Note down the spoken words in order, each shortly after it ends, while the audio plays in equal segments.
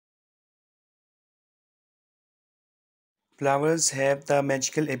Flowers have the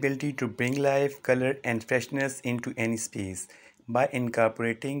magical ability to bring life, color, and freshness into any space. By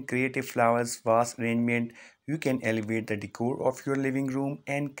incorporating creative flowers vase arrangement, you can elevate the decor of your living room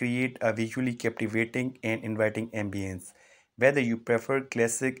and create a visually captivating and inviting ambience. Whether you prefer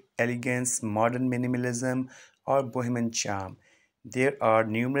classic elegance, modern minimalism, or bohemian charm, there are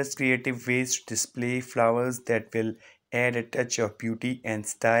numerous creative ways to display flowers that will add a touch of beauty and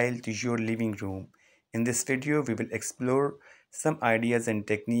style to your living room. In this video, we will explore some ideas and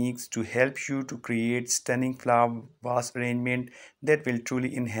techniques to help you to create stunning flower vase arrangement that will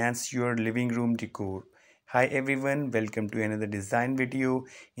truly enhance your living room decor. Hi everyone, welcome to another design video.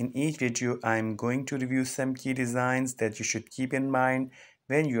 In each video, I am going to review some key designs that you should keep in mind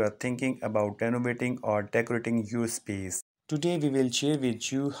when you are thinking about renovating or decorating your space. Today we will share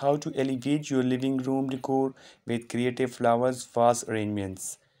with you how to elevate your living room decor with creative flowers vase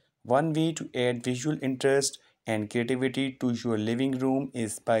arrangements. One way to add visual interest and creativity to your living room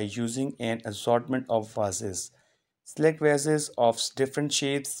is by using an assortment of vases. Select vases of different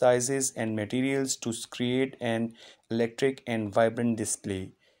shapes, sizes, and materials to create an electric and vibrant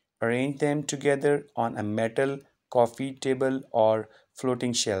display. Arrange them together on a metal, coffee table, or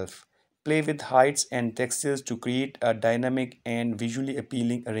floating shelf. Play with heights and textures to create a dynamic and visually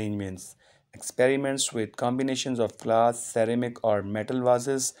appealing arrangements. Experiments with combinations of glass, ceramic, or metal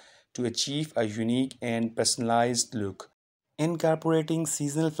vases to achieve a unique and personalized look. Incorporating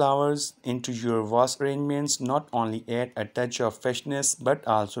seasonal flowers into your vase arrangements not only add a touch of freshness but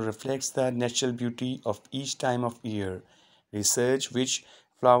also reflects the natural beauty of each time of year. Research which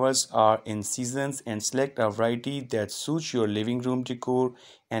flowers are in seasons and select a variety that suits your living room decor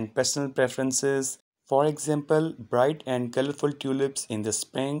and personal preferences. For example, bright and colorful tulips in the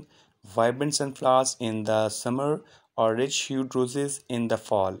spring, vibrant sunflowers in the summer, or rich-hued roses in the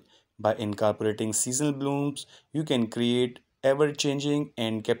fall. By incorporating seasonal blooms, you can create ever-changing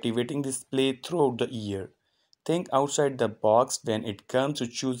and captivating display throughout the year. Think outside the box when it comes to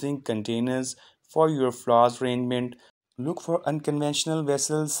choosing containers for your flowers arrangement. Look for unconventional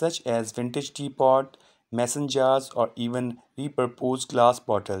vessels such as vintage teapot, mason jars, or even repurposed glass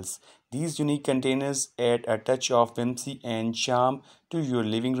bottles. These unique containers add a touch of whimsy and charm to your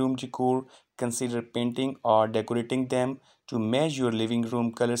living room decor. Consider painting or decorating them to match your living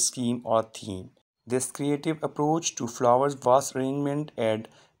room color scheme or theme. This creative approach to flowers vase arrangement adds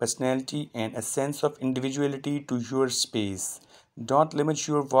personality and a sense of individuality to your space. Don't limit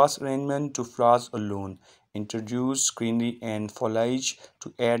your vase arrangement to flowers alone. Introduce greenery and foliage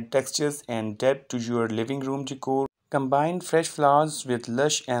to add textures and depth to your living room decor. Combine fresh flowers with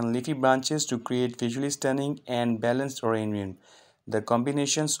lush and leafy branches to create visually stunning and balanced arrangement. The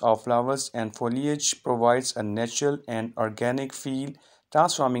combinations of flowers and foliage provides a natural and organic feel,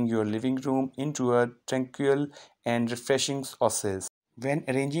 transforming your living room into a tranquil and refreshing oasis. When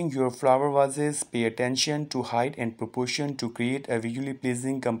arranging your flower vases, pay attention to height and proportion to create a visually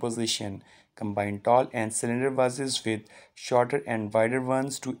pleasing composition. Combine tall and cylinder vases with shorter and wider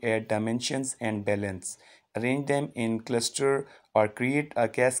ones to add dimensions and balance. Arrange them in cluster or create a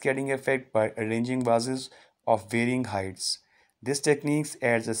cascading effect by arranging vases of varying heights. This technique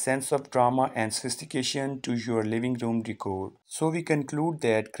adds a sense of drama and sophistication to your living room decor. So we conclude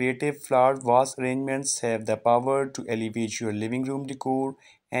that creative flower vase arrangements have the power to elevate your living room decor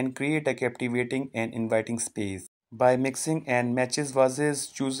and create a captivating and inviting space. By mixing and matches vases,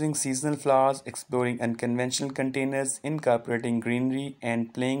 choosing seasonal flowers, exploring unconventional containers, incorporating greenery,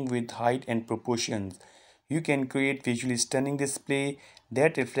 and playing with height and proportions, you can create visually stunning display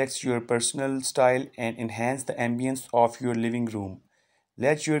that reflects your personal style and enhance the ambience of your living room.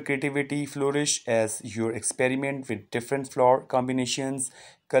 Let your creativity flourish as you experiment with different flower combinations,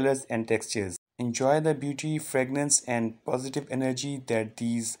 colors, and textures. Enjoy the beauty, fragrance, and positive energy that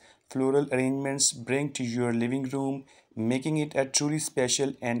these floral arrangements bring to your living room, making it a truly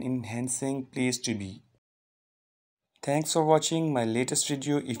special and enhancing place to be. Thanks for watching my latest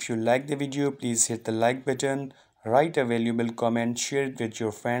video. If you like the video, please hit the like button, write a valuable comment, share it with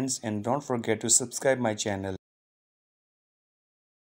your friends, and don't forget to subscribe my channel.